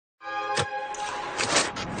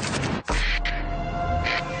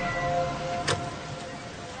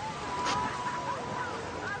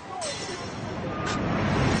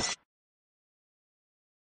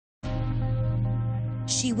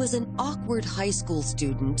She was an awkward high school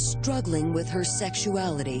student struggling with her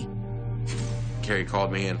sexuality. Carrie called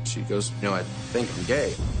me and she goes, you know, I think I'm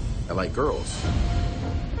gay. I like girls.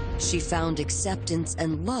 She found acceptance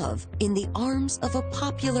and love in the arms of a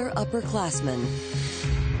popular upperclassman.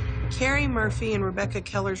 Carrie Murphy and Rebecca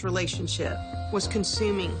Keller's relationship was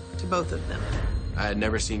consuming to both of them. I had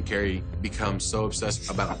never seen Carrie become so obsessed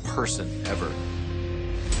about a person ever.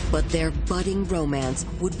 But their budding romance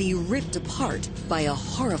would be ripped apart by a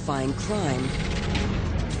horrifying crime.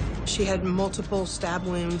 She had multiple stab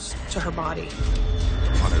wounds to her body.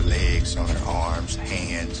 On her legs, on her arms,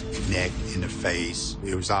 hands, neck, in the face.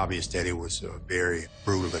 It was obvious that it was a very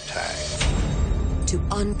brutal attack. To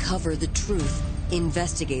uncover the truth,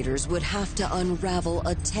 investigators would have to unravel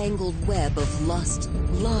a tangled web of lust,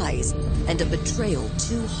 lies, and a betrayal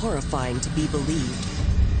too horrifying to be believed.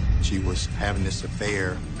 She was having this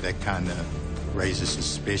affair that kind of raises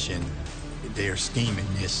suspicion that they're scheming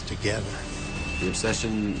this together. The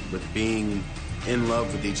obsession with being in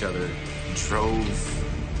love with each other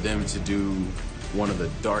drove them to do one of the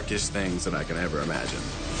darkest things that I can ever imagine.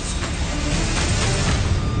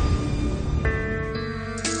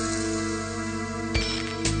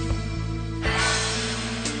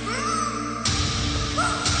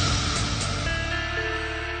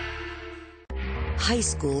 High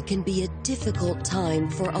school can be a difficult time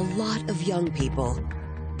for a lot of young people.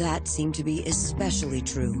 That seemed to be especially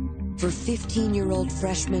true for 15-year-old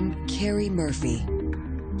freshman Carrie Murphy.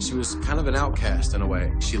 She was kind of an outcast in a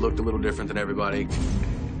way. She looked a little different than everybody.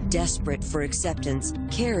 Desperate for acceptance,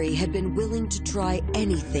 Carrie had been willing to try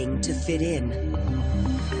anything to fit in.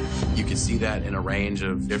 You could see that in a range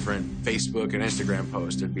of different Facebook and Instagram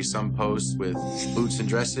posts. There'd be some posts with boots and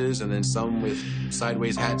dresses, and then some with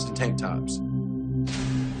sideways hats and tank tops.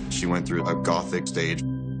 She went through a gothic stage,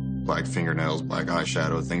 black fingernails, black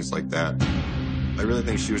eyeshadow, things like that. I really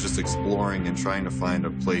think she was just exploring and trying to find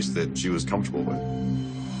a place that she was comfortable with.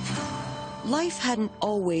 Life hadn't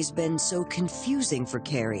always been so confusing for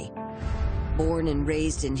Carrie. Born and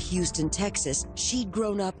raised in Houston, Texas, she'd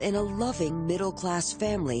grown up in a loving middle-class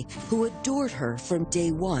family who adored her from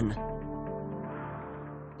day one.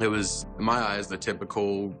 It was, in my eyes, the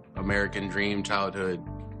typical American dream childhood.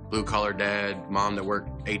 Blue-collar dad, mom that worked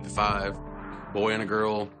 8 to 5, boy and a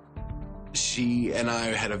girl. She and I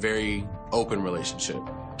had a very open relationship.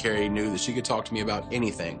 Carrie knew that she could talk to me about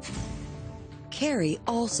anything. Carrie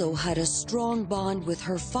also had a strong bond with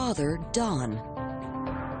her father, Don.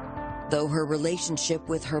 Though her relationship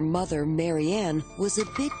with her mother, Marianne, was a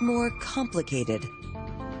bit more complicated.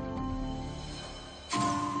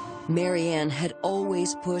 Marianne had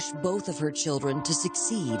always pushed both of her children to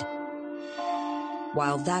succeed.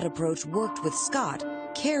 While that approach worked with Scott,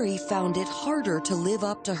 Carrie found it harder to live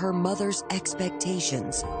up to her mother's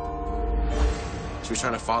expectations. She was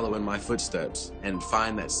trying to follow in my footsteps and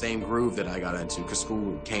find that same groove that I got into, because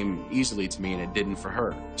school came easily to me and it didn't for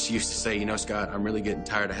her. She used to say, you know, Scott, I'm really getting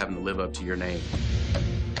tired of having to live up to your name.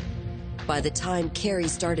 By the time Carrie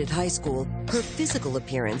started high school, her physical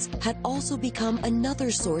appearance had also become another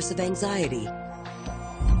source of anxiety.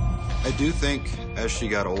 I do think as she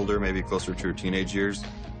got older, maybe closer to her teenage years,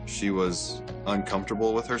 she was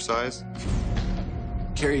uncomfortable with her size.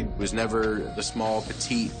 Carrie was never the small,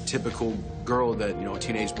 petite, typical girl that, you know,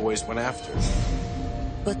 teenage boys went after.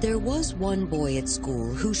 But there was one boy at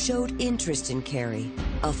school who showed interest in Carrie,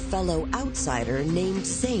 a fellow outsider named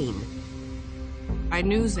Zane. I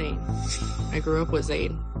knew Zane. I grew up with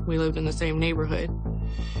Zane. We lived in the same neighborhood.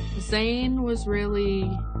 Zane was really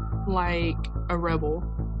like a rebel.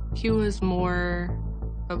 He was more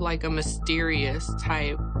of like a mysterious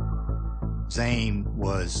type. Zane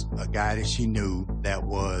was a guy that she knew that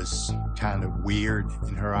was kind of weird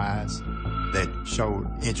in her eyes, that showed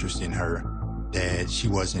interest in her, that she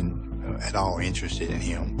wasn't at all interested in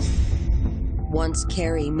him. Once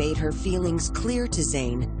Carrie made her feelings clear to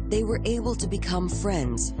Zane, they were able to become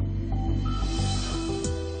friends.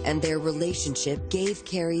 And their relationship gave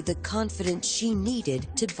Carrie the confidence she needed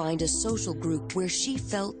to find a social group where she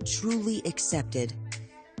felt truly accepted.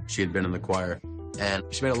 She had been in the choir, and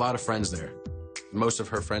she made a lot of friends there. Most of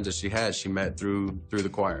her friends that she had, she met through the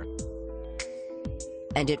choir.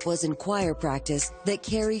 And it was in choir practice that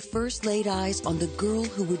Carrie first laid eyes on the girl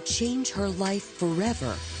who would change her life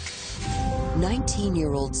forever.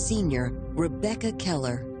 19-year-old senior Rebecca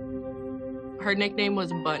Keller. Her nickname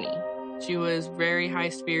was Bunny. She was very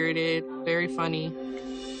high-spirited, very funny.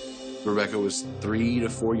 Rebecca was 3 to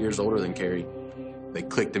 4 years older than Carrie. They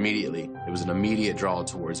clicked immediately. It was an immediate draw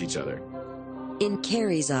towards each other. In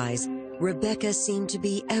Carrie's eyes, Rebecca seemed to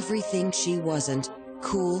be everything she wasn't: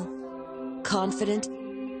 cool, confident,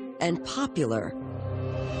 and popular.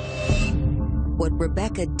 What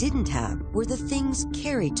Rebecca didn't have were the things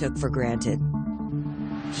Carrie took for granted.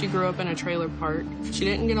 She grew up in a trailer park. She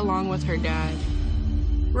didn't get along with her dad.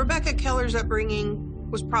 Rebecca Keller's upbringing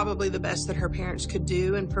was probably the best that her parents could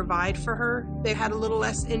do and provide for her. They had a little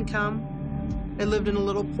less income. They lived in a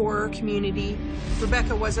little poorer community.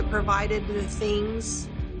 Rebecca wasn't provided the things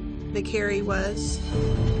that Carrie was.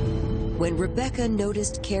 When Rebecca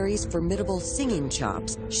noticed Carrie's formidable singing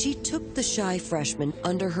chops, she took the shy freshman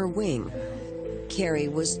under her wing. Carrie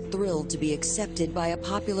was thrilled to be accepted by a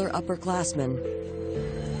popular upperclassman.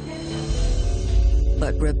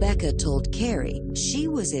 But Rebecca told Carrie she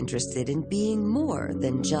was interested in being more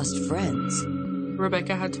than just friends.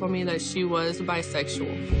 Rebecca had told me that she was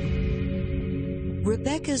bisexual.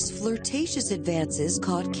 Rebecca's flirtatious advances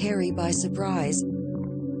caught Carrie by surprise.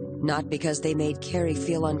 Not because they made Carrie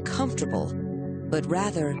feel uncomfortable, but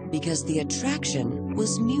rather because the attraction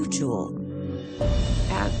was mutual.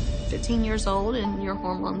 At 15 years old and your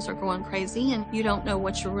hormones are going crazy and you don't know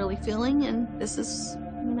what you're really feeling, and this is,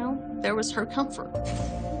 you know, there was her comfort.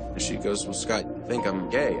 She goes, well, Scott, you think I'm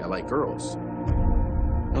gay? I like girls.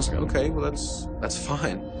 I was like, okay, well, that's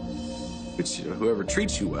fine. But whoever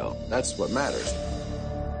treats you well, that's what matters.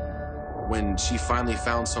 When she finally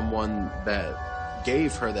found someone that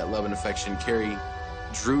gave her that love and affection, Carrie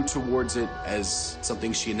drew towards it as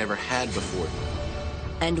something she had never had before.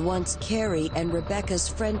 And once Carrie and Rebecca's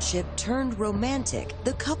friendship turned romantic,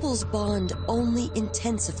 the couple's bond only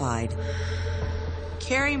intensified.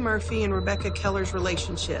 Carrie Murphy and Rebecca Keller's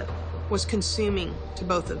relationship was consuming to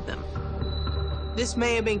both of them. This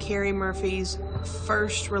may have been Carrie Murphy's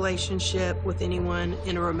first relationship with anyone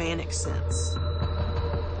in a romantic sense.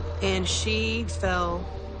 And she fell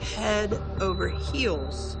head over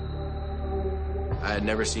heels. I had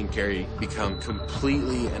never seen Carrie become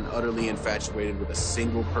completely and utterly infatuated with a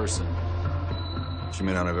single person. She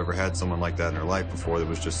may not have ever had someone like that in her life before that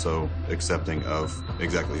was just so accepting of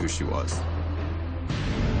exactly who she was.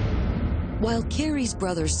 While Carrie's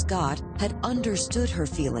brother Scott had understood her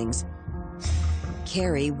feelings,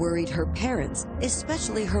 Carrie worried her parents,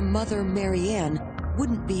 especially her mother Marianne,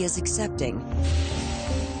 wouldn't be as accepting.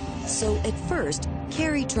 So at first,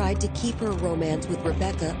 Carrie tried to keep her romance with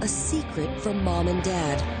Rebecca a secret from Mom and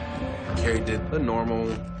Dad. Carrie did the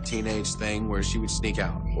normal teenage thing where she would sneak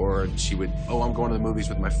out, or she would, oh, I'm going to the movies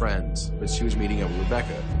with my friends, but she was meeting up with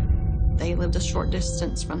Rebecca. They lived a short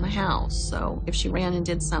distance from the house, so if she ran and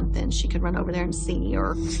did something, she could run over there and see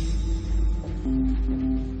her.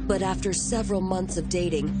 But after several months of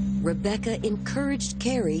dating, Rebecca encouraged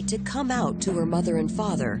Carrie to come out to her mother and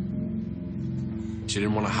father. She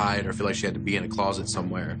didn't want to hide or feel like she had to be in a closet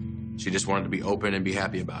somewhere. She just wanted to be open and be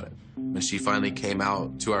happy about it. When she finally came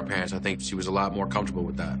out to our parents, I think she was a lot more comfortable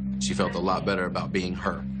with that. She felt a lot better about being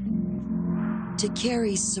her. To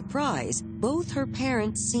Carrie's surprise, both her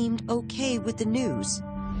parents seemed okay with the news.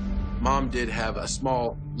 Mom did have a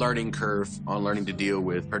small learning curve on learning to deal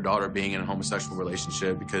with her daughter being in a homosexual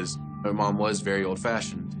relationship because her mom was very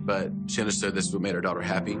old-fashioned, but she understood this is what made her daughter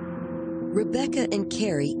happy. Rebecca and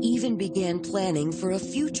Carrie even began planning for a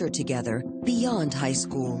future together beyond high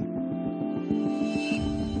school.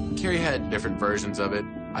 Carrie had different versions of it.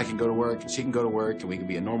 I can go to work, she can go to work, and we can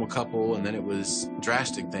be a normal couple. And then it was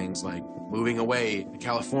drastic things like moving away to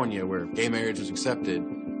California where gay marriage was accepted.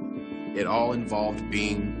 It all involved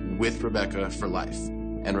being with Rebecca for life.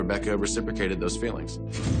 And Rebecca reciprocated those feelings.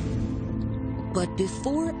 But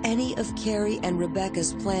before any of Carrie and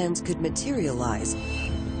Rebecca's plans could materialize,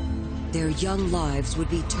 their young lives would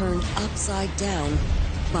be turned upside down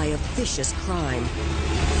by a vicious crime.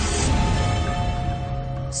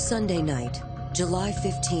 Sunday night, July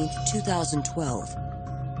 15th, 2012.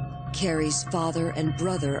 Carrie's father and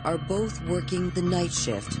brother are both working the night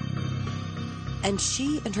shift, and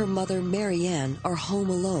she and her mother, Marianne, are home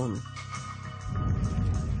alone.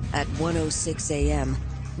 At 1:06 a.m.,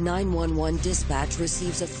 911 dispatch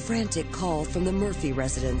receives a frantic call from the Murphy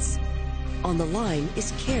residence. On the line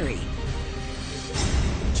is Carrie.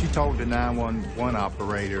 She told the 911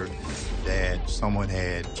 operator that someone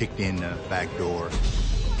had kicked in the back door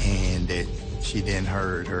and that she then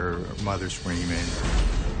heard her mother screaming,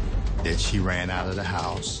 that she ran out of the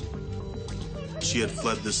house. She had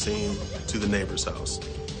fled the scene to the neighbor's house.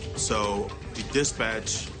 So the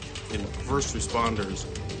dispatch and first responders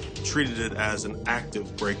treated it as an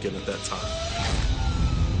active break-in at that time.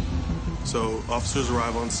 So officers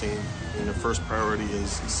arrive on scene, and their first priority is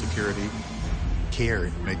security.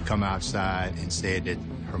 Carrie had come outside and said that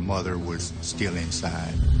her mother was still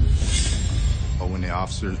inside. But when the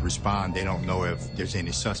officers respond, they don't know if there's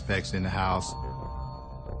any suspects in the house.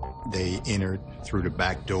 They entered through the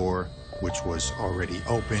back door, which was already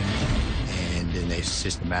open, and then they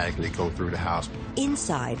systematically go through the house.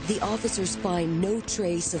 Inside, the officers find no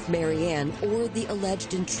trace of Marianne or the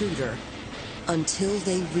alleged intruder until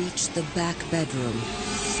they reach the back bedroom.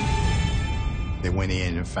 They went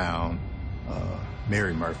in and found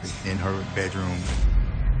Mary Murphy in her bedroom.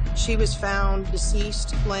 She was found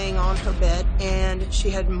deceased, laying on her bed, and she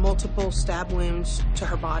had multiple stab wounds to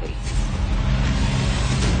her body.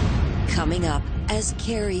 Coming up, as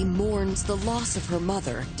Carrie mourns the loss of her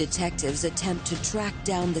mother, detectives attempt to track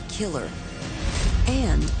down the killer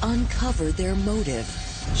and uncover their motive.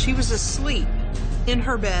 She was asleep in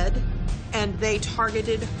her bed, and they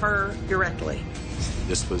targeted her directly.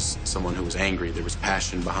 This was someone who was angry. There was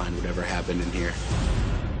passion behind whatever happened in here.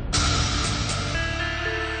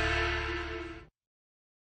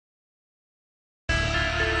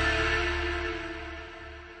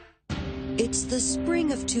 It's the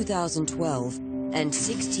spring of 2012, and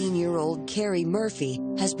 16-year-old Carrie Murphy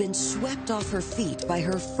has been swept off her feet by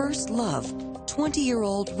her first love,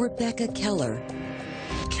 20-year-old Rebecca Keller.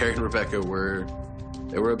 Carrie and Rebecca were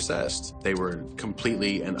obsessed. They were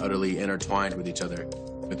completely and utterly intertwined with each other,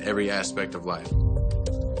 with every aspect of life.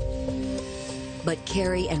 But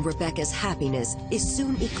Carrie and Rebecca's happiness is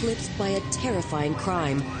soon eclipsed by a terrifying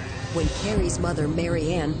crime when Carrie's mother,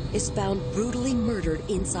 Marianne, is found brutally murdered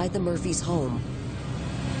inside the Murphys' home.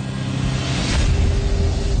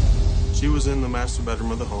 She was in the master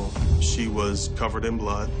bedroom of the home. She was covered in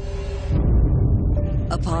blood.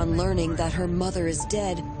 Upon learning that her mother is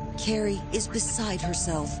dead, Carrie is beside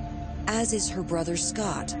herself, as is her brother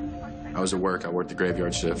Scott. I was at work. I worked the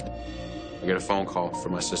graveyard shift. I get a phone call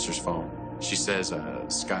from my sister's phone. She says,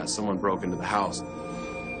 Scott, someone broke into the house.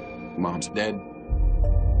 Mom's dead.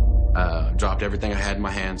 Dropped everything I had in my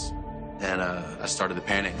hands, and I started to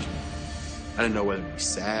panic. I didn't know whether to be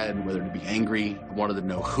sad, whether to be angry. I wanted to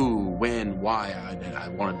know who, when, why. I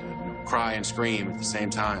wanted to cry and scream at the same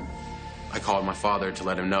time. I called my father to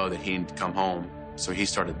let him know that he needed to come home, so he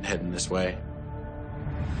started heading this way.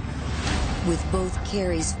 With both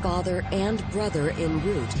Carrie's father and brother en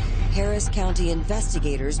route, Harris County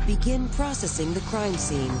investigators begin processing the crime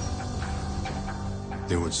scene.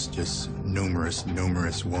 There was just numerous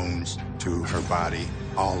wounds to her body,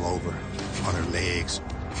 all over, on her legs,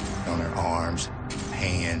 on her arms,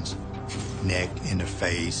 hands, neck, in the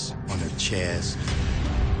face, on her chest,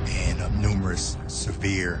 and numerous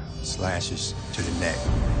severe slashes to the neck.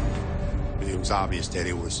 It was obvious that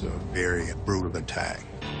it was a very brutal attack.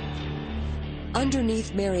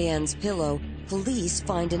 Underneath Marianne's pillow, police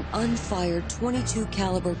find an unfired .22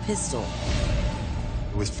 caliber pistol.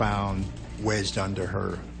 It was found wedged under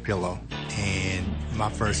her pillow, and my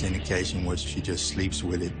first indication was she just sleeps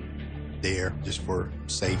with it there just for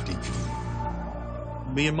safety.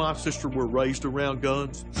 Me and my sister were raised around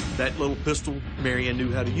guns. That little pistol, Marianne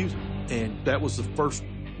knew how to use it, and that was the first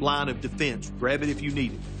line of defense. Grab it if you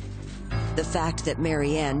need it. The fact that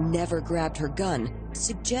Marianne never grabbed her gun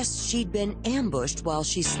suggests she'd been ambushed while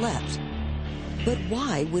she slept. But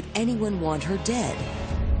why would anyone want her dead?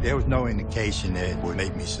 There was no indication that would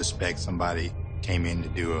make me suspect somebody came in to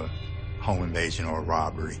do a home invasion or a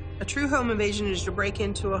robbery. A true home invasion is to break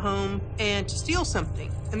into a home and to steal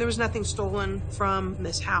something, and there was nothing stolen from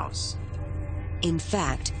this house. In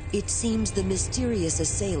fact, it seems the mysterious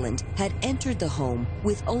assailant had entered the home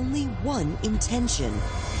with only one intention: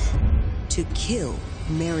 to kill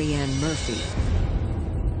Marianne Murphy.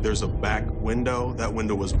 There's a back window. That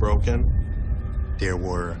window was broken. There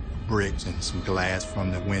were bricks and some glass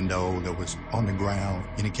from the window that was on the ground,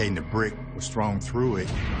 indicating the brick was thrown through it.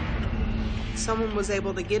 Someone was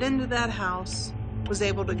able to get into that house, was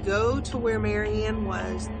able to go to where Marianne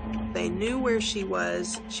was. They knew where she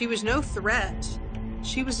was. She was no threat.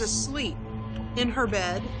 She was asleep in her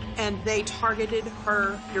bed, and they targeted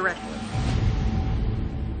her directly.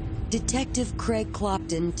 Detective Craig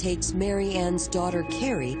Clopton takes Marianne's daughter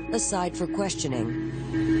Carrie aside for questioning.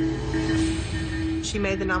 She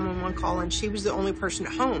made the 911 call, and she was the only person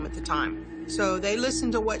at home at the time. So they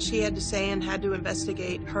listened to what she had to say and had to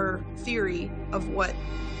investigate her theory of what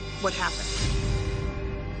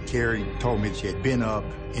happened. Carrie told me she had been up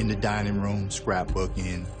in the dining room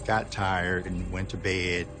scrapbooking, got tired, and went to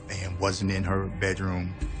bed, and wasn't in her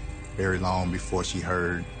bedroom very long before she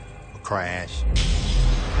heard a crash.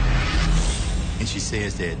 And she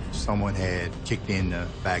says that someone had kicked in the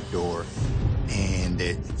back door and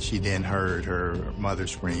that she then heard her mother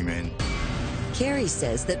screaming. Carrie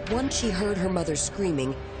says that once she heard her mother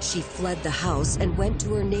screaming, she fled the house and went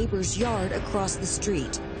to her neighbor's yard across the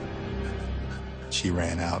street. She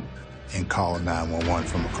ran out and called 911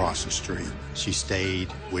 from across the street. She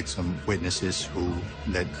stayed with some witnesses who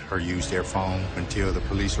let her use their phone until the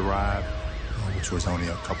police arrived. which was only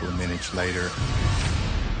a couple of minutes later.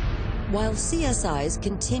 While CSIs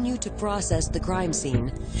continue to process the crime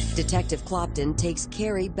scene, Detective Clopton takes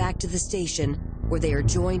Carrie back to the station, where they are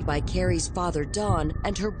joined by Carrie's father, Don,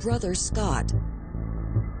 and her brother, Scott.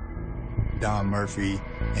 Don Murphy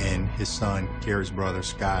and his son, Carrie's brother,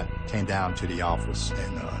 Scott, came down to the office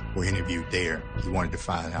and were interviewed there. He wanted to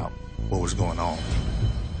find out what was going on.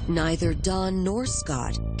 Neither Don nor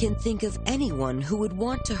Scott can think of anyone who would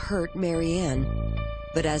want to hurt Mary Ann.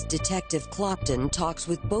 But as Detective Clopton talks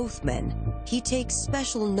with both men, he takes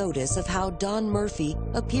special notice of how Don Murphy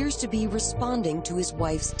appears to be responding to his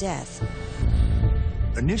wife's death.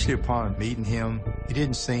 Initially, upon meeting him, he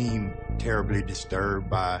didn't seem terribly disturbed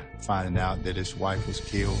by finding out that his wife was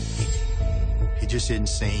killed. He just didn't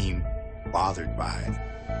seem bothered by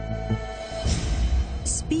it.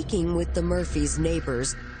 Speaking with the Murphys'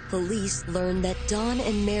 neighbors, police learned that Don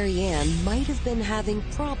and Mary Ann might have been having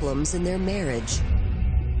problems in their marriage.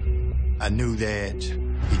 I knew that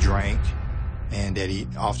he drank and that he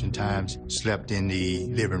oftentimes slept in the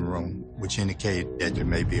living room, which indicated that there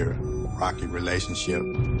may be a rocky relationship.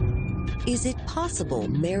 Is it possible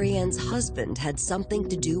Mary Ann's husband had something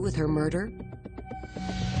to do with her murder?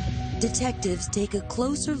 Detectives take a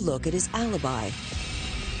closer look at his alibi.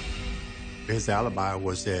 His alibi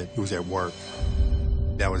was that he was at work.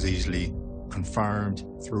 That was easily confirmed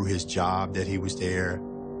through his job that he was there.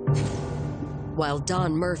 While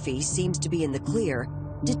Don Murphy seems to be in the clear,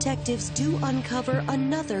 detectives do uncover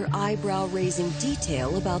another eyebrow-raising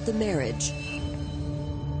detail about the marriage.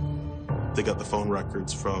 They got the phone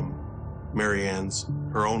records from Mary Ann's,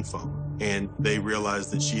 her own phone, and they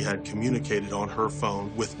realized that she had communicated on her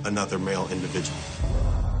phone with another male individual.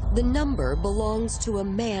 The number belongs to a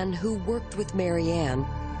man who worked with Mary Ann.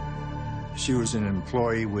 She was an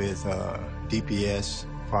employee with DPS,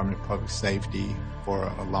 Department of Public Safety, for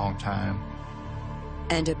a long time.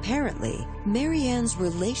 And apparently, Mary Ann's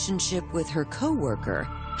relationship with her coworker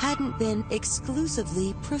hadn't been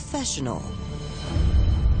exclusively professional.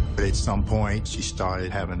 But at some point, she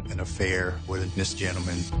started having an affair with this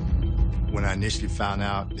gentleman. When I initially found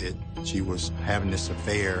out that she was having this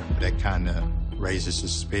affair, that kind of raised a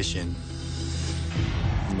suspicion.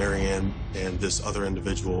 Mary Ann and this other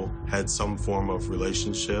individual had some form of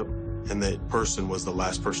relationship, and that person was the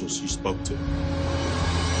last person she spoke to.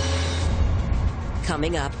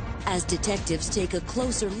 Coming up, as detectives take a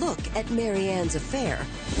closer look at Mary Ann's affair,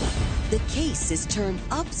 the case is turned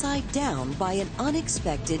upside down by an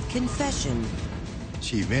unexpected confession.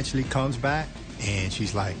 She eventually comes back, and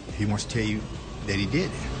she's like, he wants to tell you that he did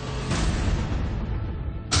it.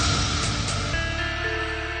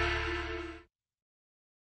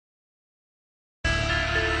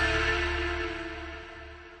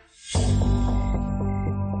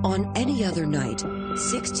 On any other night,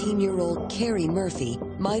 16-year-old Carrie Murphy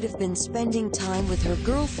might have been spending time with her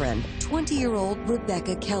girlfriend, 20-year-old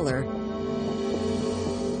Rebecca Keller.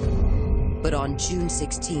 But on June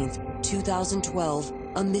 16th, 2012,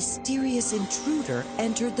 a mysterious intruder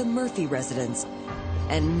entered the Murphy residence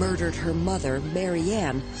and murdered her mother, Mary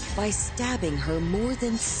Ann, by stabbing her more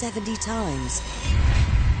than 70 times.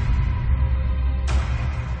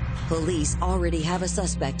 Police already have a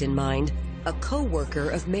suspect in mind, a co-worker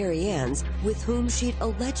of Mary Ann's with whom she'd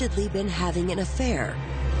allegedly been having an affair.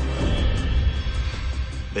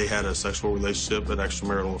 They had a sexual relationship, an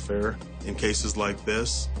extramarital affair. In cases like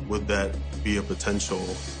this, would that be a potential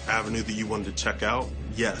avenue that you wanted to check out?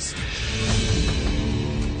 Yes.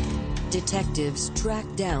 Detectives track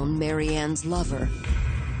down Mary Ann's lover,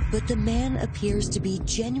 but the man appears to be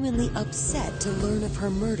genuinely upset to learn of her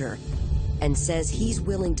murder and says he's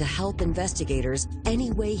willing to help investigators any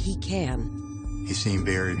way he can. He seemed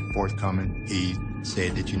very forthcoming. He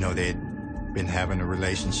said that, they'd been having a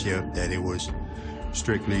relationship, that it was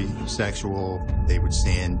strictly sexual. They would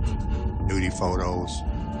send nudie photos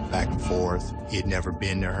back and forth. He had never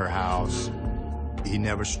been to her house. He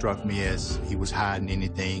never struck me as he was hiding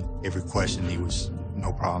anything. Every question he was,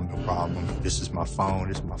 no problem, no problem. This is my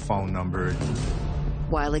phone number.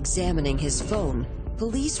 While examining his phone,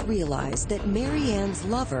 police realized that Mary Ann's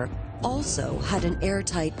lover also had an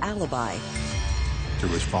airtight alibi. Through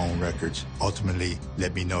his phone records, ultimately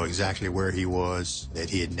let me know exactly where he was, that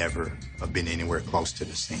he had never been anywhere close to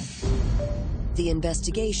the scene. The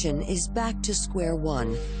investigation is back to square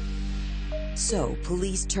one. So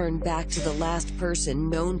police turn back to the last person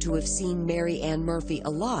known to have seen Mary Ann Murphy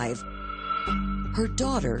alive, her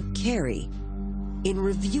daughter, Carrie. In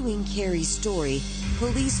reviewing Carrie's story,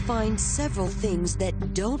 police find several things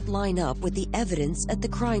that don't line up with the evidence at the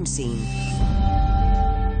crime scene.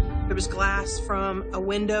 There was glass from a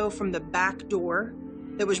window from the back door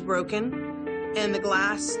that was broken. and the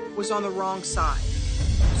glass was on the wrong side.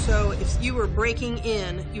 So if you were breaking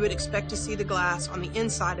in, you would expect to see the glass on the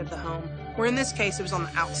inside of the home, where in this case it was on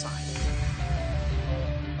the outside.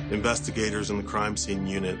 Investigators in the crime scene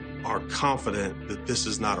unit are confident that this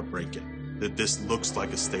is not a break-in, that this looks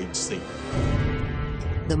like a staged scene.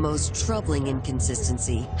 The most troubling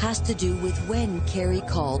inconsistency has to do with when Carrie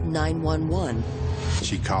called 911.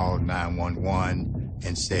 She called 911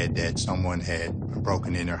 and said that someone had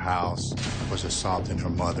broken in her house, was assaulting her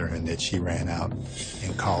mother, and that she ran out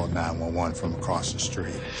and called 911 from across the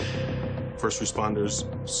street. First responders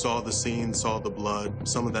saw the scene, saw the blood.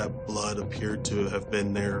 Some of that blood appeared to have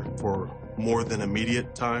been there for more than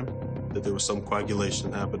immediate time, that there was some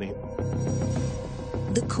coagulation happening.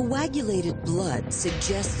 The coagulated blood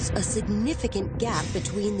suggests a significant gap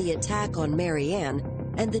between the attack on Mary Ann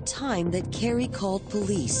and the time that Carrie called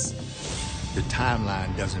police. The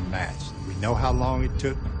timeline doesn't match. We know how long it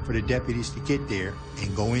took for the deputies to get there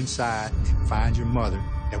and go inside and find your mother.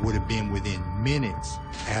 That would have been within minutes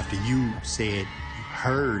after you said you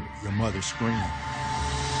heard your mother scream.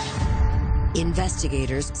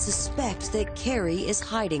 Investigators suspect that Carrie is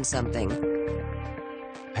hiding something.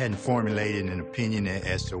 I hadn't formulated an opinion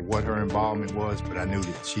as to what her involvement was, but I knew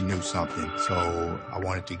that she knew something. So I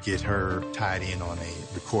wanted to get her tied in on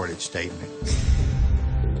a recorded statement.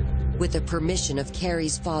 With the permission of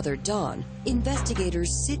Carrie's father, Don,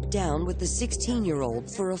 investigators sit down with the 16-year-old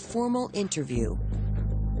for a formal interview.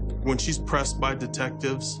 When she's pressed by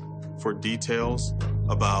detectives for details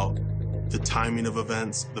about the timing of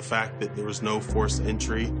events, the fact that there was no forced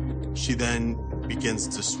entry, she then begins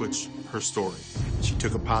to switch her story. She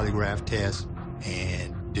took a polygraph test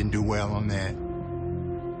and didn't do well on that.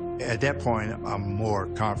 At that point, I'm more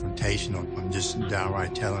confrontational. I'm just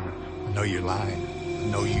downright telling her, I know you're lying. I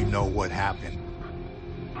know you know what happened.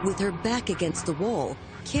 With her back against the wall,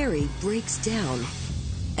 Carrie breaks down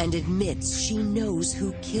and admits she knows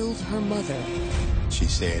who killed her mother. She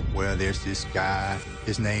said, well, there's this guy.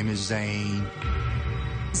 His name is Zane.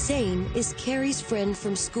 Zane is Carrie's friend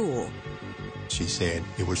from school. She said,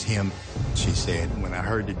 it was him. She said, when I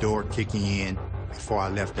heard the door kicking in, before I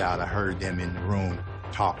left out, I heard them in the room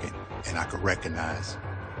talking, and I could recognize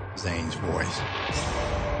Zane's voice.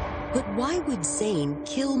 But why would Zane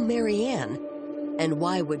kill Mary Ann? And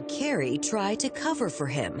why would Carrie try to cover for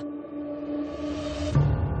him?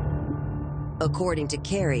 According to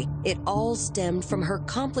Carrie, it all stemmed from her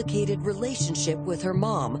complicated relationship with her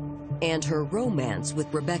mom and her romance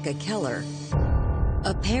with Rebecca Keller.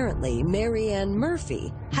 Apparently, Mary Ann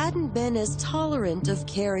Murphy hadn't been as tolerant of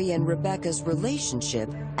Carrie and Rebecca's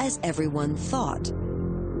relationship as everyone thought.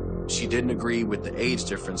 She didn't agree with the age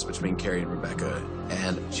difference between Carrie and Rebecca,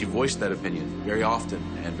 and she voiced that opinion very often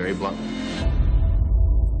and very bluntly.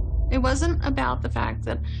 It wasn't about the fact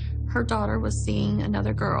that her daughter was seeing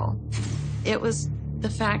another girl. It was the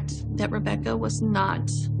fact that Rebecca was not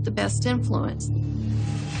the best influence.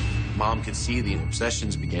 Mom could see the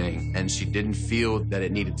obsessions beginning, and she didn't feel that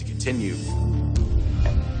it needed to continue.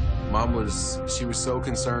 She was so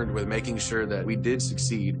concerned with making sure that we did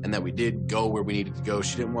succeed and that we did go where we needed to go.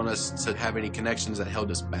 She didn't want us to have any connections that held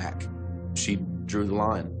us back. She drew the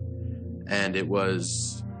line, and it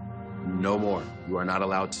was no more. You are not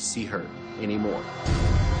allowed to see her anymore.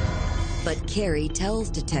 But Carrie tells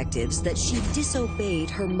detectives that she disobeyed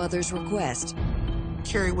her mother's request.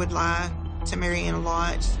 Carrie would lie to Mary Ann a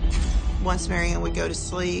lot. Once Mary Ann would go to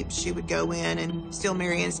sleep, she would go in and steal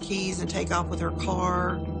Mary Ann's keys and take off with her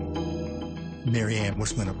car. Mary Ann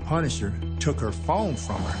was going to punish her, took her phone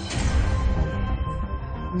from her.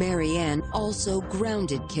 Mary Ann also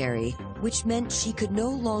grounded Carrie, which meant she could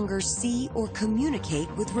no longer see or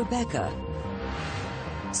communicate with Rebecca.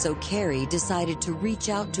 So Carrie decided to reach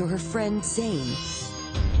out to her friend Zane.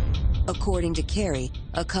 According to Carrie,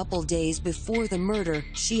 a couple days before the murder,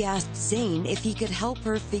 she asked Zane if he could help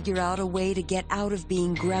her figure out a way to get out of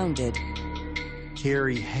being grounded.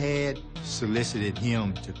 Carrie had solicited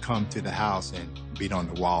him to come to the house and beat on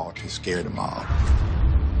the wall to scare them off.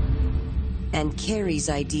 And Carrie's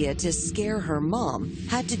idea to scare her mom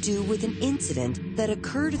had to do with an incident that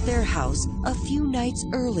occurred at their house a few nights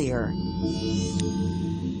earlier.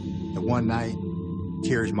 And one night,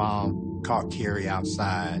 Carrie's mom caught Carrie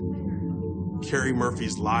outside. Carrie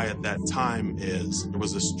Murphy's lie at that time is there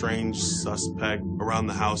was a strange suspect around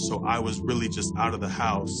the house, so I was really just out of the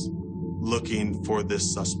house looking for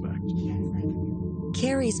this suspect.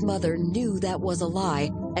 Carrie's mother knew that was a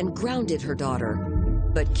lie and grounded her daughter,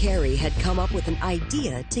 but Carrie had come up with an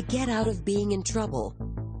idea to get out of being in trouble.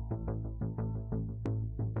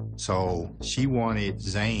 So she wanted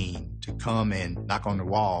Zane to come and knock on the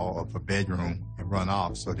wall of her bedroom and run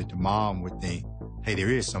off so that the mom would think, hey, there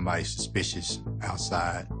is somebody suspicious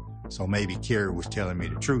outside. So maybe Carrie was telling me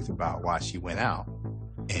the truth about why she went out,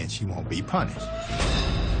 and she won't be punished.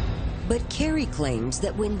 But Carrie claims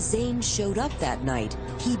that when Zane showed up that night,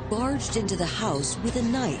 he barged into the house with a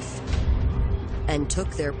knife and took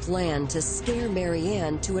their plan to scare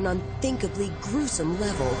Marianne to an unthinkably gruesome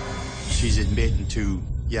level. She's admitting to,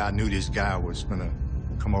 yeah, I knew this guy was gonna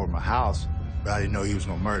come over my house, but I didn't know he was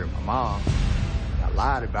gonna murder my mom. I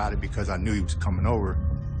lied about it because I knew he was coming over.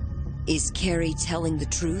 Is Carrie telling the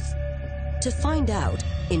truth? To find out,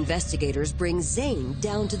 investigators bring Zane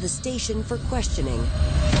down to the station for questioning.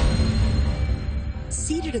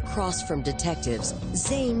 Seated across from detectives,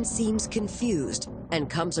 Zane seems confused and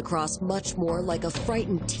comes across much more like a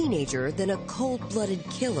frightened teenager than a cold-blooded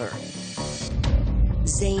killer.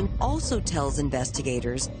 Zane also tells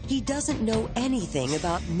investigators he doesn't know anything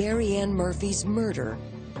about Marianne Murphy's murder.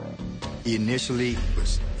 He initially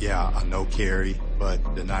was, yeah, I know Carrie,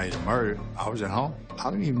 but the night of the murder, I was at home. I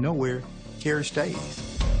don't even know where Carrie stays.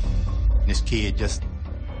 And this kid just,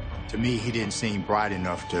 to me, he didn't seem bright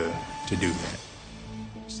enough to do that.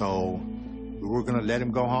 So we were gonna let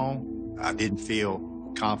him go home. I didn't feel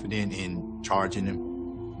confident in charging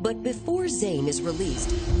him. But before Zane is released,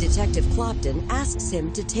 Detective Clopton asks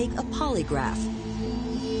him to take a polygraph.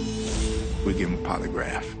 We give him a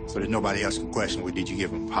polygraph so that nobody else can question, well, did you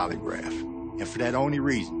give him a polygraph? And for that only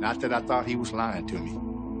reason, not that I thought he was lying to me.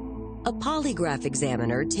 A polygraph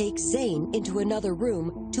examiner takes Zane into another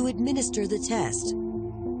room to administer the test.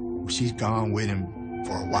 She's gone with him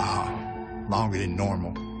for a while, longer than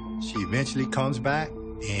normal. She eventually comes back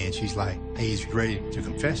and she's like, hey, he's ready to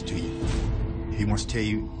confess to you. He wants to tell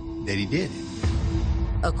you that he did it.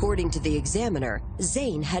 According to the examiner,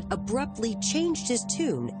 Zane had abruptly changed his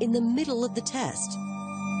tune in the middle of the test.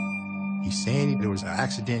 He's saying there was an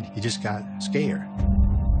accident, he just got scared.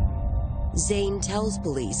 Zane tells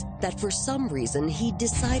police that for some reason he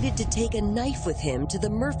decided to take a knife with him to the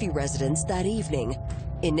Murphy residence that evening.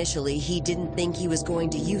 Initially, he didn't think he was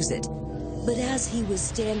going to use it. But as he was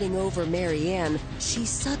standing over Marianne, she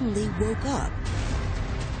suddenly woke up.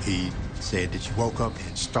 He said that she woke up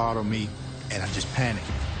and startled me, and I just panicked,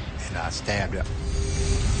 and I stabbed her.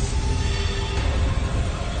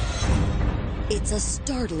 It's a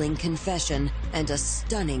startling confession and a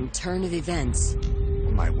stunning turn of events.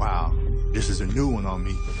 I'm like, wow, this is a new one on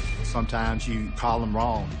me. Sometimes you call them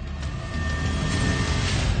wrong.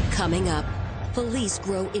 Coming up, police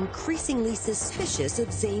grow increasingly suspicious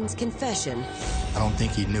of Zane's confession. I don't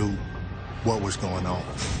think he knew what was going on.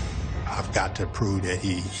 I've got to prove that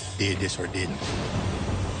he did this or didn't.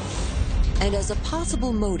 And as a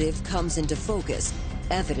possible motive comes into focus,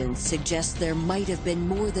 evidence suggests there might have been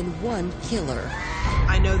more than one killer.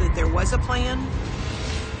 I know that there was a plan.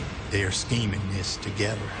 They're scheming this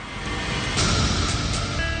together.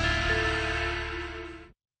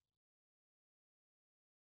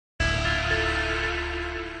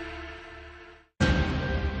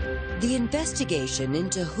 The investigation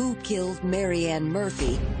into who killed Marianne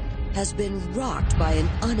Murphy has been rocked by an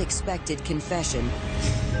unexpected confession.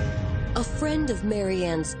 A friend of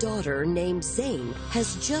Marianne's daughter named Zane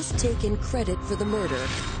has just taken credit for the murder.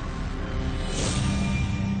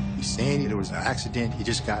 He's saying there was an accident, he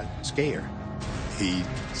just got scared. He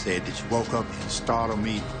said that she woke up and startled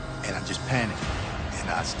me, and I just panicked, and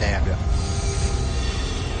I stabbed her.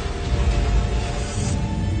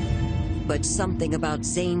 But something about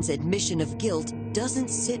Zane's admission of guilt doesn't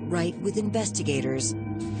sit right with investigators.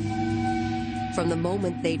 From the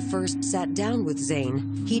moment they'd first sat down with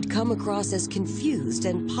Zane, he'd come across as confused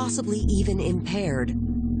and possibly even impaired.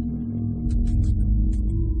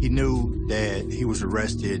 He knew that he was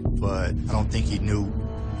arrested, but I don't think he knew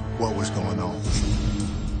what was going on.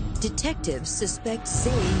 Detectives suspect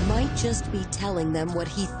Zane might just be telling them what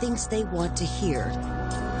he thinks they want to hear.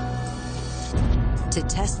 To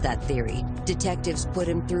test that theory, detectives put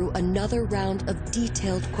him through another round of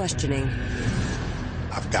detailed questioning.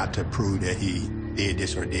 I've got to prove that he did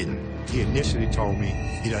this or didn't. He initially told me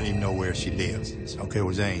he doesn't even know where she lives. So, okay,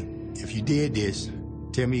 well, Zane, if you did this,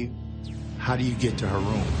 tell me, how do you get to her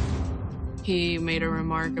room? He made a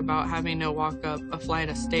remark about having to walk up a flight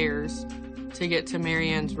of stairs to get to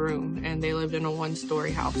Marianne's room, and they lived in a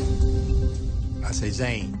one-story house. I say,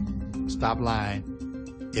 Zane, stop lying.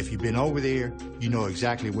 If you've been over there, you know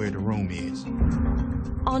exactly where the room is.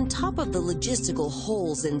 On top of the logistical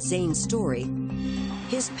holes in Zane's story,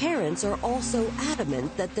 his parents are also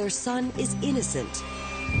adamant that their son is innocent.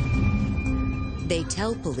 They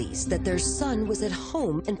tell police that their son was at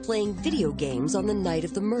home and playing video games on the night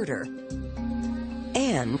of the murder.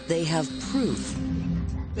 And they have proof.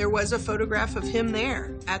 There was a photograph of him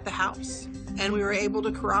there at the house, and we were able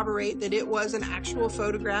to corroborate that it was an actual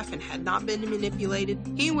photograph and had not been manipulated.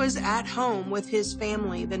 He was at home with his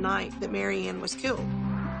family the night that Mary Ann was killed.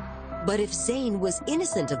 But if Zane was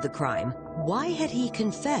innocent of the crime, why had he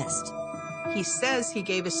confessed? He says he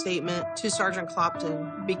gave a statement to Sergeant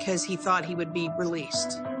Clopton because he thought he would be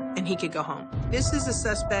released and he could go home. This is a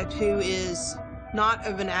suspect who is not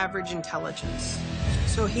of an average intelligence.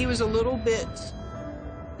 So he was a little bit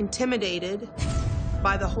intimidated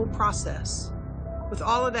by the whole process. With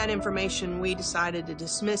all of that information, we decided to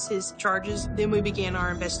dismiss his charges. Then we began our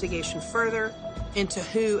investigation further into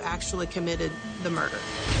who actually committed the murder.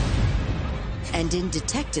 And in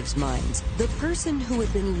detectives' minds, the person who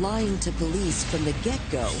had been lying to police from the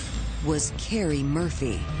get-go was Carrie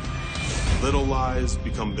Murphy. Little lies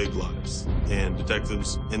become big lies, and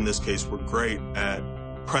detectives in this case were great at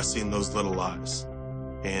pressing those little lies.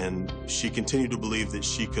 And she continued to believe that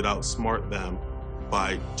she could outsmart them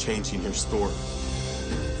by changing her story.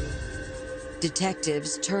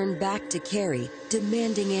 Detectives turn back to Carrie,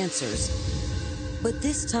 demanding answers. But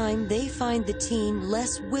this time, they find the teen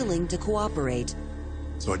less willing to cooperate.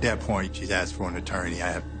 So at that point, she's asked for an attorney.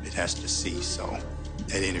 It has to cease, so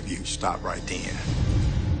that interview stopped right then.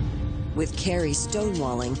 With Carrie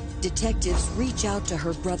stonewalling, detectives reach out to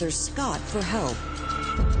her brother Scott for help.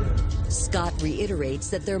 Scott reiterates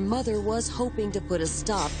that their mother was hoping to put a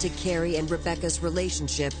stop to Carrie and Rebecca's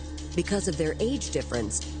relationship because of their age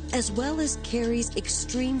difference, as well as Carrie's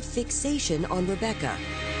extreme fixation on Rebecca.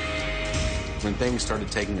 When things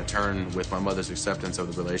started taking a turn with my mother's acceptance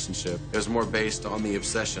of the relationship, it was more based on the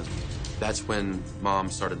obsession. That's when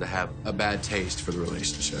Mom started to have a bad taste for the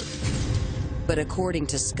relationship. But according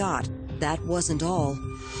to Scott, that wasn't all.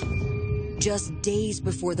 Just days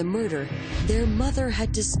before the murder, their mother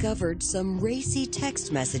had discovered some racy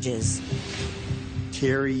text messages.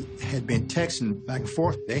 Carrie had been texting back and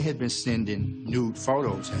forth. They had been sending nude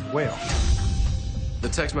photos as well. The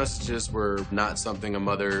text messages were not something a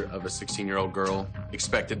mother of a 16-year-old girl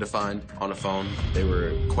expected to find on a phone. They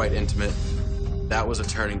were quite intimate. That was a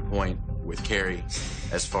turning point with Carrie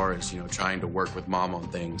as far as, trying to work with Mom on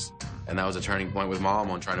things. And that was a turning point with Mom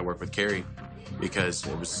on trying to work with Carrie because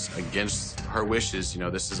it was against her wishes.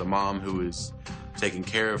 This is a mom who is taking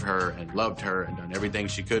care of her and loved her and done everything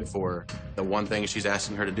she could for her. The one thing she's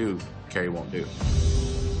asking her to do, Carrie won't do.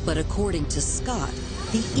 But according to Scott,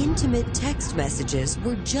 the intimate text messages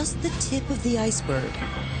were just the tip of the iceberg.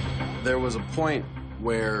 There was a point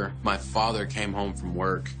where my father came home from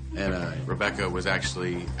work and Rebecca was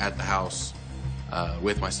actually at the house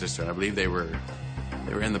with my sister. And I believe they were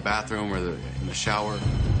in the bathroom or in the shower.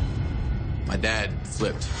 My dad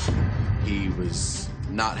flipped. He was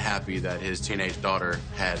not happy that his teenage daughter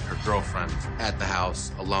had her girlfriend at the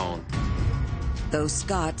house alone. Though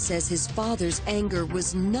Scott says his father's anger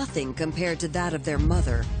was nothing compared to that of their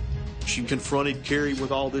mother. She confronted Carrie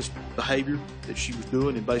with all this behavior that she was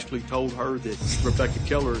doing and basically told her that Rebecca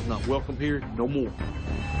Keller is not welcome here no more.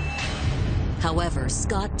 However,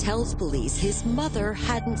 Scott tells police his mother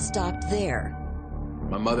hadn't stopped there.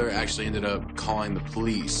 My mother actually ended up calling the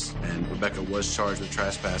police, and Rebecca was charged with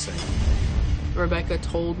trespassing. Rebecca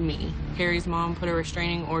told me Carrie's mom put a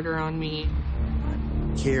restraining order on me.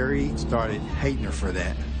 Carrie started hating her for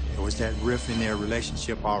that. There was that rift in their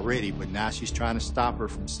relationship already, but now she's trying to stop her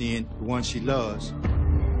from seeing the one she loves.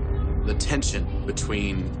 The tension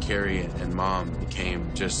between Carrie and Mom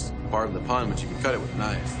became just part of the pun, but you could cut it with a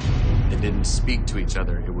knife. They didn't speak to each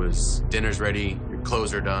other. It was dinner's ready, your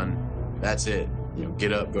clothes are done, that's it.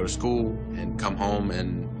 Get up, go to school, and come home,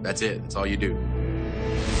 and that's it. That's all you do.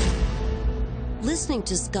 Listening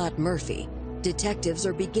to Scott Murphy, detectives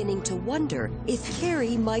are beginning to wonder if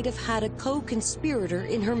Carrie might have had a co-conspirator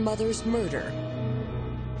in her mother's murder.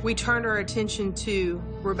 We turned our attention to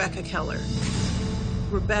Rebecca Keller.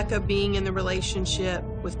 Rebecca being in the relationship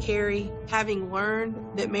with Carrie, having learned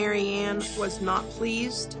that Mary Ann was not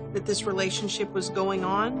pleased that this relationship was going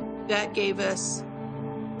on, that gave us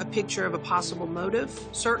a picture of a possible motive,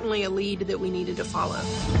 certainly a lead that we needed to follow.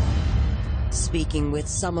 Speaking with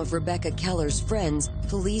some of Rebecca Keller's friends,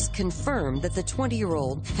 police confirmed that the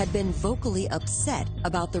 20-year-old had been vocally upset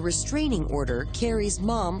about the restraining order Carrie's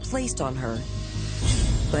mom placed on her.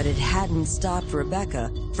 But it hadn't stopped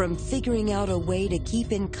Rebecca from figuring out a way to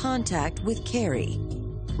keep in contact with Carrie.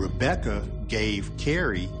 Rebecca gave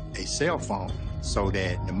Carrie a cell phone so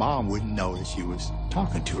that the mom wouldn't know that she was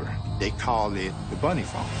talking to her. They called it the bunny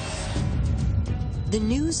phone. The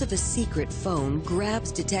news of a secret phone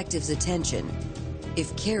grabs detectives' attention.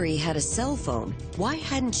 If Carrie had a cell phone, why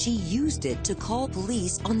hadn't she used it to call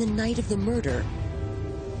police on the night of the murder?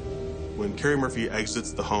 When Carrie Murphy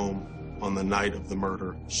exits the home on the night of the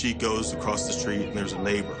murder, she goes across the street and there's a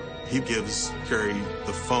neighbor. He gives Carrie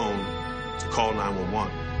the phone to call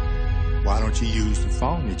 911. Why don't you use the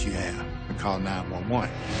phone that you have and call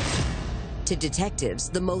 911? To detectives,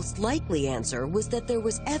 the most likely answer was that there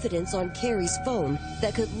was evidence on Carrie's phone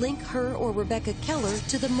that could link her or Rebecca Keller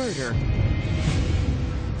to the murder.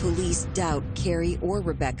 Police doubt Carrie or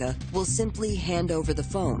Rebecca will simply hand over the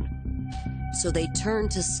phone, so they turn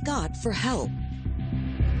to Scott for help.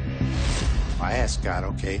 I asked Scott,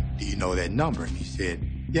 okay, do you know that number? And he said,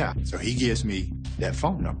 yeah. So he gives me that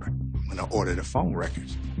phone number. I'm gonna order the phone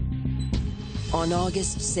records. On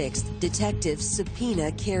August 6th, detectives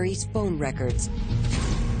subpoena Carrie's phone records.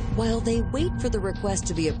 While they wait for the request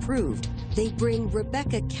to be approved, they bring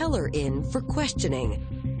Rebecca Keller in for questioning.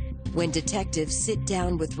 When detectives sit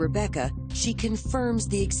down with Rebecca, she confirms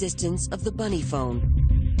the existence of the bunny phone.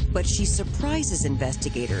 But she surprises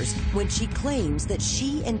investigators when she claims that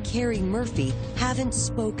she and Carrie Murphy haven't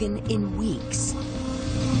spoken in weeks.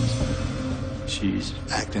 She's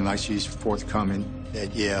acting like she's forthcoming,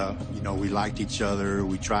 that, yeah, you know, we liked each other,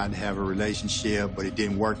 we tried to have a relationship, but it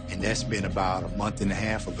didn't work, and that's been about a month and a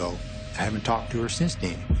half ago. I haven't talked to her since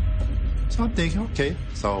then. So I'm thinking, okay,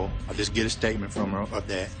 so I'll just get a statement from her of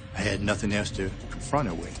that. I had nothing else to confront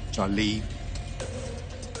her with, so I leave.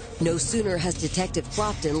 No sooner has Detective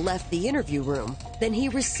Crofton left the interview room than he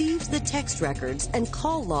receives the text records and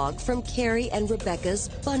call log from Carrie and Rebecca's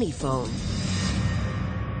bunny phone.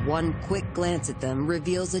 One quick glance at them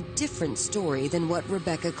reveals a different story than what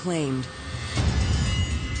Rebecca claimed.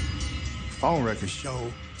 Phone records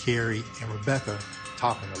show Carrie and Rebecca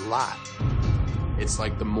talking a lot. It's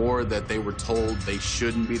like the more that they were told they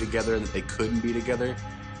shouldn't be together and that they couldn't be together,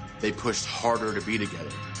 they pushed harder to be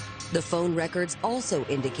together. The phone records also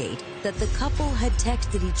indicate that the couple had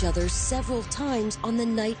texted each other several times on the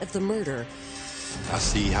night of the murder. I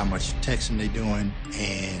see how much texting they're doing,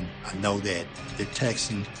 and I know that they're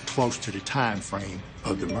texting close to the time frame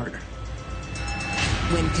of the murder.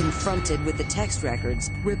 When confronted with the text records,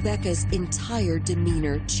 Rebecca's entire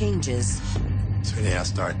demeanor changes. So then I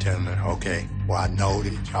started telling her, okay, well, I know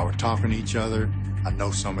that y'all were talking to each other. I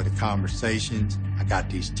know some of the conversations. I got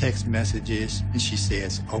these text messages. And she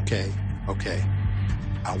says, okay.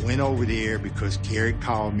 I went over there because Carrie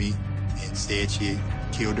called me and said she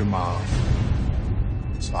killed her mom.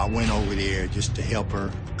 So I went over there just to help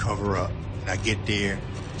her cover up. When I get there,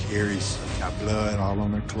 Carrie's got blood all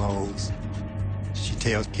on her clothes. She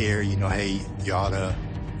tells Carrie, you know, hey, you ought to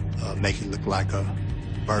make it look like a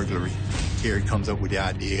burglary. Carrie comes up with the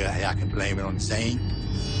idea, hey, I can blame it on Zane.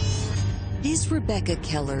 Is Rebecca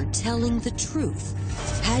Keller telling the truth?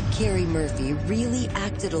 Had Carrie Murphy really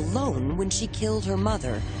acted alone when she killed her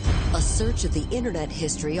mother? A search of the internet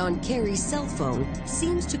history on Carrie's cell phone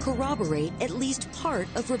seems to corroborate at least part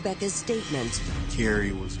of Rebecca's statement.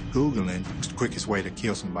 Carrie was Googling the quickest way to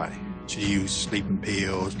kill somebody. She used sleeping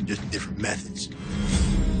pills and just different methods.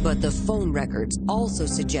 But the phone records also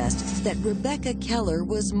suggest that Rebecca Keller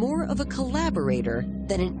was more of a collaborator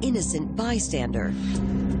than an innocent bystander.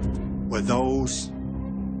 Well, those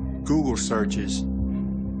Google searches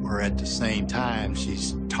were at the same time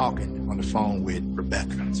she's talking on the phone with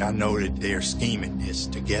Rebecca. So I know that they're scheming this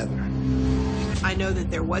together. I know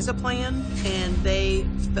that there was a plan, and they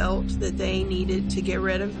felt that they needed to get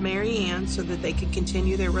rid of Mary Ann so that they could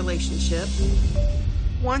continue their relationship.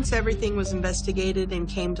 Once everything was investigated and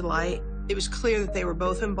came to light, it was clear that they were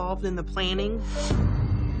both involved in the planning.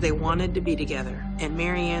 They wanted to be together, and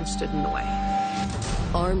Mary Ann stood in the way.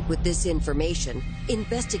 Armed with this information,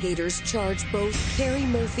 investigators charge both Carrie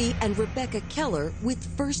Murphy and Rebecca Keller with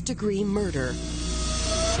first-degree murder.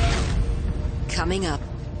 Coming up,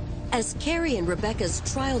 as Carrie and Rebecca's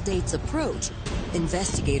trial dates approach,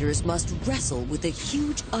 investigators must wrestle with a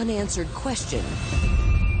huge unanswered question.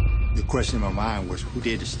 The question in my mind was, who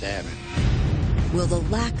did the stabbing? Will the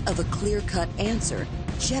lack of a clear-cut answer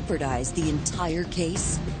jeopardize the entire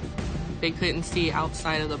case? They couldn't see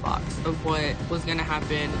outside of the box of what was going to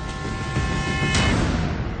happen.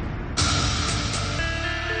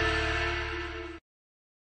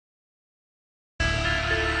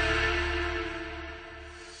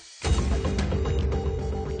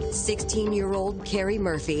 16-year-old Carrie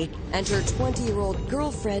Murphy and her 20-year-old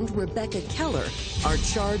girlfriend Rebecca Keller are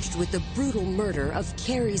charged with the brutal murder of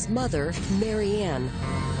Carrie's mother, Mary Ann.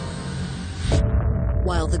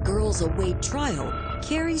 While the girls await trial,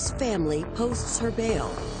 Carrie's family posts her bail.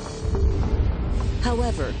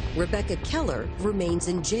 However, Rebecca Keller remains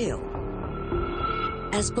in jail.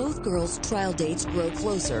 As both girls' trial dates grow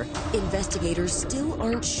closer, investigators still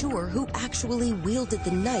aren't sure who actually wielded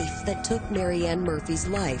the knife that took Mary Ann Murphy's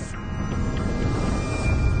life.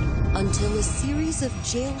 until a series of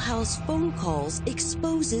jailhouse phone calls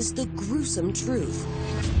exposes the gruesome truth.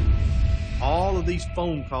 All of these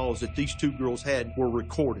phone calls that these two girls had were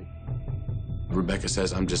recorded. Rebecca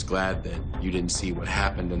says, "I'm just glad that you didn't see what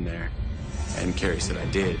happened in there." And Carrie said, "I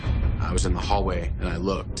did. I was in the hallway and I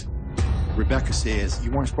looked." Rebecca says,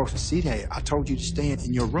 "You weren't supposed to see that. I told you to stay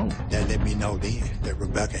in your room." That let me know then that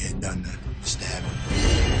Rebecca had done the stabbing.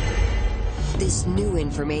 This new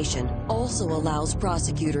information also allows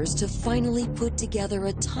prosecutors to finally put together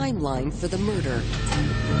a timeline for the murder.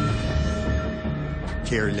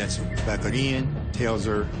 Carrie lets Rebecca in, tells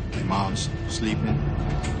her her mom's sleeping.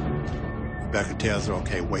 Rebecca tells her,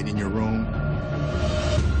 "Okay, wait in your room."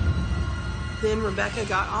 Then Rebecca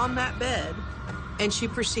got on that bed and she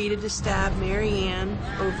proceeded to stab Mary Ann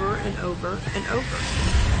over and over and over.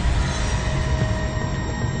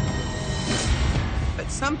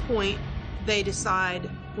 At some point, they decide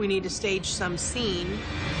we need to stage some scene.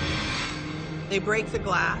 They break the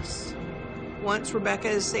glass. Once Rebecca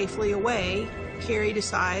is safely away, Carrie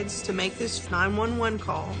decides to make this 911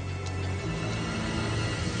 call.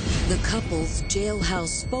 The couple's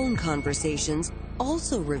jailhouse phone conversations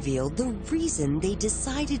also revealed the reason they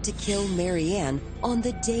decided to kill Mary Ann on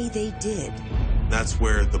the day they did. That's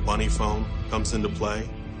where the bunny phone comes into play.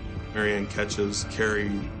 Mary Ann catches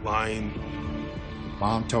Carrie lying.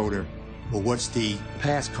 Mom told her, "Well, what's the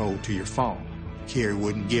passcode to your phone?" Carrie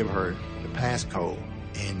wouldn't give her the passcode.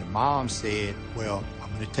 And the mom said, "Well, I'm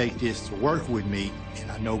going to take this to work with me,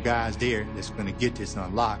 and I know guys there that's going to get this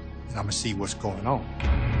unlocked, and I'm going to see what's going on."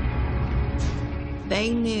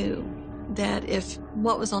 They knew that if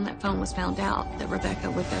what was on that phone was found out, that Rebecca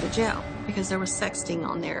would go to jail because there was sexting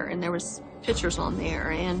on there and there was pictures on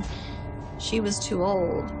there, and she was too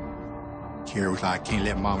old. Carrie was like, "I can't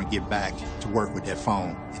let Mama get back to work with that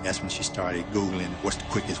phone." And that's when she started Googling what's the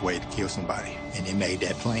quickest way to kill somebody. And they made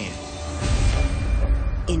that plan.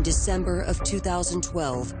 In December of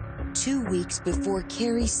 2012, 2 weeks before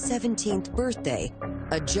Carrie's 17th birthday,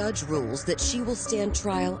 a judge rules that she will stand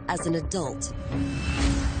trial as an adult.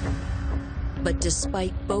 But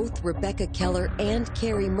despite both Rebecca Keller and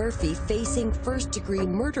Carrie Murphy facing first-degree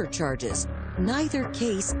murder charges, neither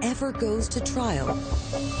case ever goes to trial.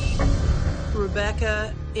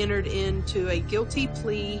 Rebecca entered into a guilty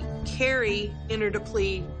plea. Carrie entered a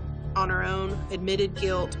plea on her own, admitted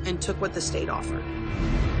guilt, and took what the state offered.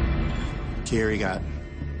 Carrie got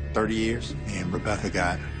 30 years, and Rebecca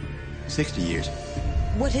got 60 years.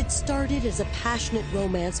 What had started as a passionate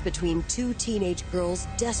romance between two teenage girls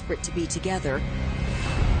desperate to be together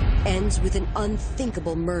ends with an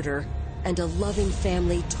unthinkable murder and a loving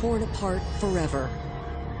family torn apart forever.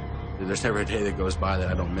 There's never a day that goes by that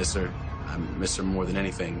I don't miss her. I miss her more than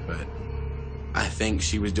anything, but I think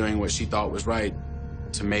she was doing what she thought was right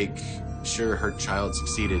to make sure her child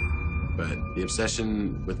succeeded. But the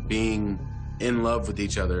obsession with being in love with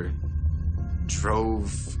each other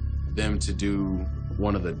drove them to do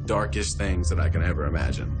one of the darkest things that I can ever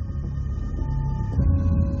imagine.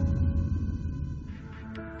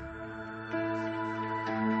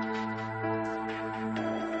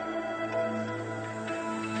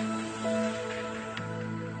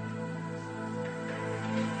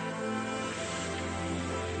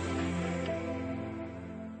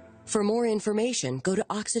 For more information, go to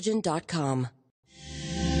Oxygen.com.